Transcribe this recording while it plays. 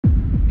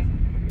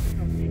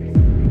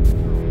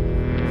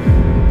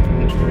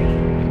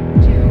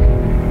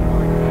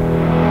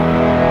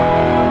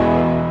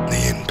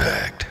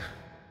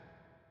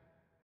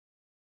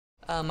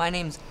My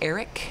name's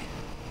Eric.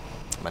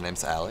 My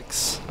name's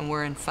Alex. And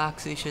we're in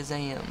Foxy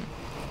Shazam.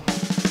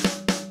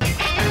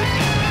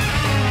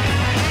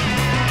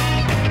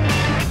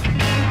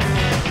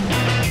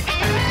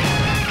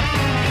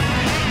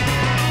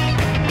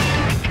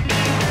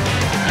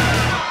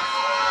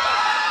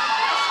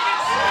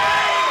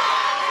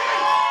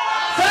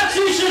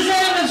 Foxy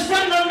Shazam is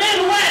from the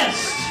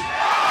Midwest!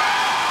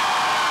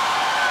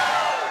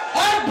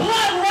 Our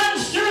blood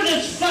runs through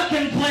this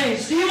fucking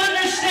place, do you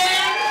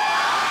understand?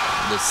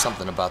 There's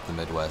something about the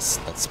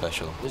Midwest that's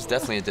special. There's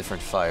definitely a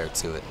different fire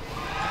to it.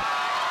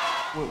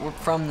 We're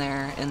from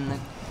there, and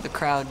the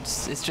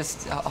crowds, it's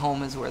just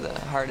home is where the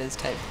heart is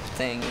type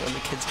thing, where the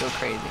kids go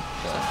crazy.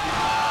 Yeah.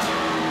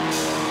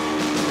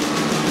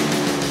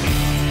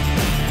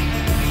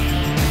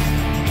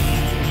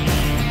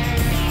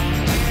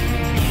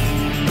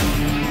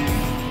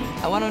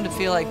 I want them to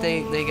feel like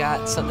they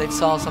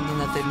saw something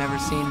that they've never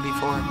seen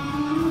before.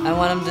 I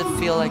want them to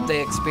feel like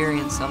they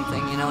experienced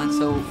something, you know, and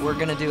so we're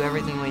gonna do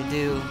everything we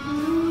do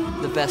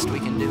the best we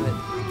can do it.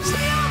 So.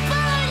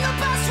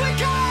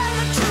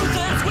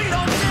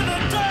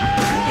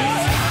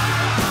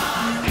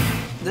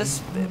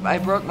 This, I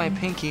broke my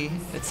pinky.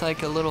 It's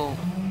like a little,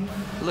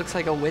 it looks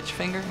like a witch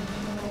finger.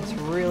 It's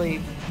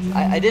really,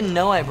 I didn't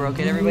know I broke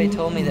it. Everybody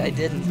told me that I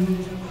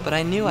didn't, but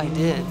I knew I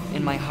did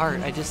in my heart.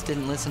 I just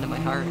didn't listen to my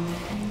heart.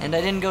 And I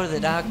didn't go to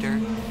the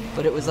doctor,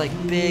 but it was like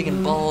big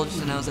and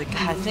bulged, and I was like,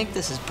 God, I think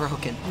this is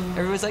broken.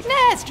 Everybody's like,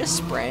 nah, it's just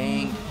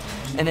sprained.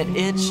 And it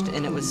itched,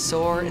 and it was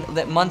sore. And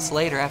that months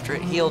later, after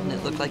it healed and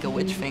it looked like a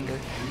witch finger,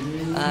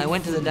 I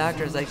went to the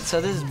doctor. I was like, so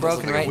this is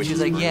broken, right? And she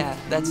was like, yeah,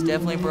 that's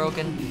definitely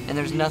broken, and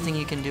there's nothing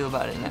you can do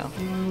about it now.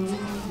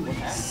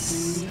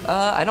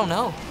 I don't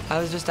know. I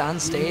was just on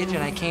stage,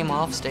 and I came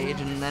off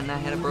stage, and then I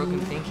had a broken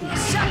pinky.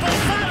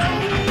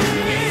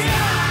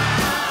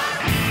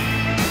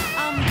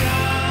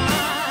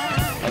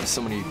 I have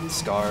so many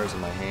scars on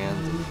my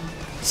hands, and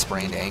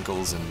sprained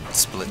ankles, and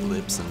split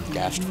lips, and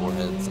gashed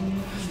foreheads, and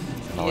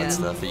all that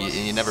stuff. And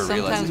you never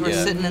realize it. Sometimes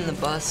we're sitting in the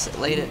bus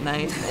late at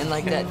night, and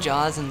like that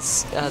Jaws and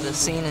the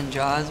scene in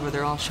Jaws where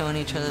they're all showing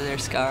each other their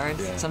scars.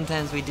 Yeah.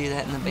 Sometimes we do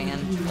that in the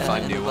band,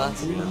 Find in new the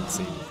bus. ones we haven't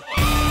seen.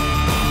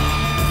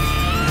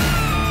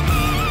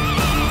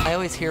 I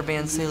always hear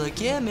bands say like,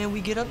 yeah, man,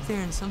 we get up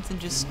there and something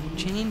just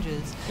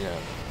changes. Yeah.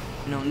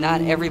 You know, not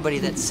everybody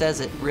that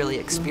says it really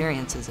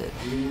experiences it,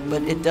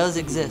 but it does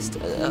exist,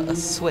 a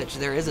switch.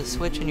 There is a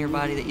switch in your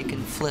body that you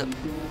can flip,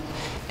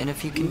 and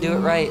if you can do it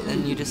right,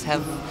 then you just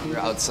have... You're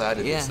outside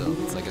of yourself.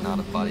 It's like an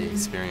out-of-body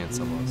experience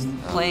almost.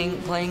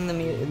 Playing the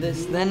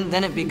music,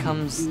 then it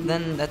becomes,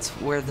 then that's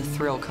where the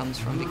thrill comes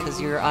from, because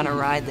you're on a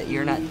ride that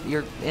you're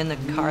in the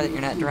car that you're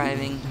not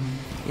driving.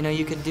 You know,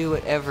 you could do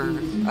whatever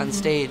on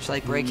stage,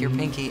 like break your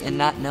pinky and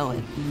not know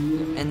it,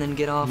 and then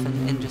get off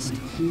and just,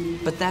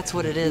 but that's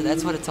what it is,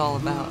 that's what it's all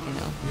about, you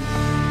know.